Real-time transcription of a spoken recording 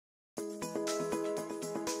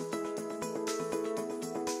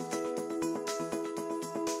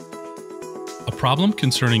problem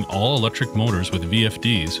concerning all electric motors with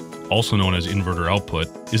VFDs, also known as inverter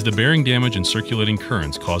output, is the bearing damage and circulating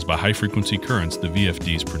currents caused by high-frequency currents the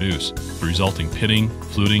VFDs produce. The resulting pitting,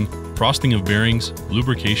 fluting, frosting of bearings,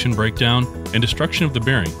 lubrication breakdown, and destruction of the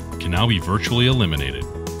bearing can now be virtually eliminated.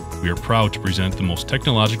 We are proud to present the most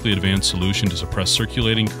technologically advanced solution to suppress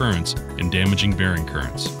circulating currents and damaging bearing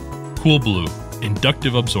currents. CoolBLUE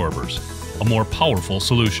Inductive Absorbers, a more powerful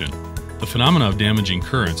solution. The phenomena of damaging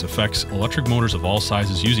currents affects electric motors of all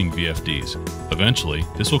sizes using VFDs. Eventually,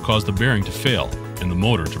 this will cause the bearing to fail and the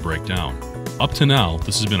motor to break down. Up to now,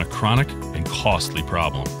 this has been a chronic and costly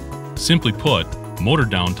problem. Simply put, motor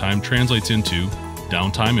downtime translates into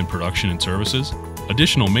downtime in production and services,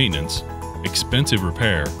 additional maintenance, expensive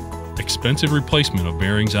repair, expensive replacement of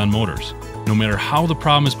bearings on motors. No matter how the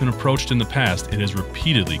problem has been approached in the past, it has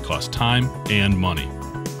repeatedly cost time and money.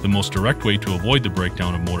 The most direct way to avoid the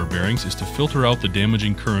breakdown of motor bearings is to filter out the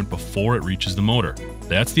damaging current before it reaches the motor.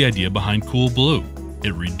 That's the idea behind CoolBLUE.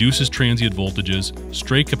 It reduces transient voltages,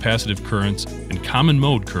 stray capacitive currents, and common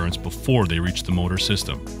mode currents before they reach the motor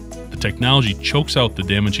system. The technology chokes out the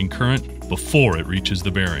damaging current before it reaches the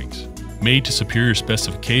bearings. Made to superior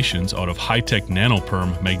specifications out of high-tech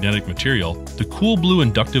nanoperm magnetic material, the CoolBLUE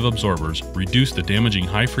inductive absorbers reduce the damaging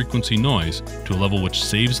high-frequency noise to a level which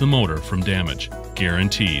saves the motor from damage,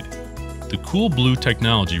 guaranteed. The CoolBLUE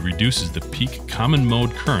technology reduces the peak common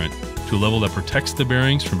mode current to a level that protects the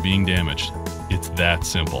bearings from being damaged. It's that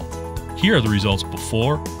simple. Here are the results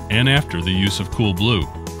before and after the use of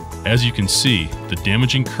CoolBLUE. As you can see, the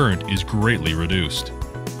damaging current is greatly reduced.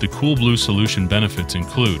 The CoolBLUE solution benefits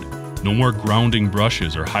include no more grounding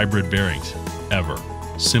brushes or hybrid bearings, ever.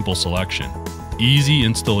 Simple selection. Easy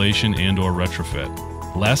installation and/or retrofit.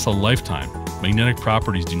 Lasts a lifetime. Magnetic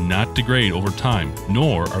properties do not degrade over time,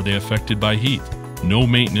 nor are they affected by heat. No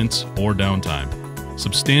maintenance or downtime.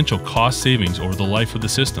 Substantial cost savings over the life of the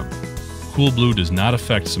system. CoolBLUE does not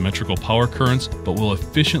affect symmetrical power currents, but will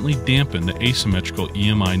efficiently dampen the asymmetrical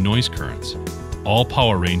EMI noise currents. All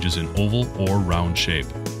power ranges in oval or round shape.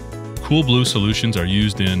 CoolBLUE solutions are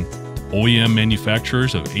used in OEM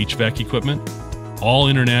manufacturers of HVAC equipment, all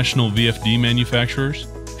international VFD manufacturers,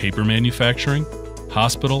 paper manufacturing,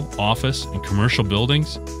 hospital, office, and commercial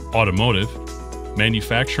buildings, automotive,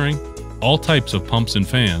 manufacturing, all types of pumps and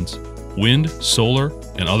fans, wind, solar,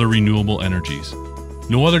 and other renewable energies.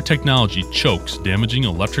 No other technology chokes damaging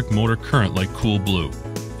electric motor current like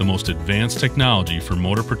CoolBLUE, the most advanced technology for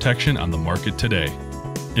motor protection on the market today.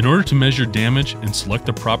 In order to measure damage and select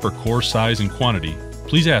the proper core size and quantity,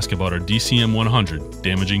 please ask about our DCM 100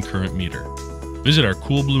 damaging current meter. Visit our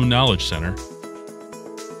CoolBLUE Knowledge Center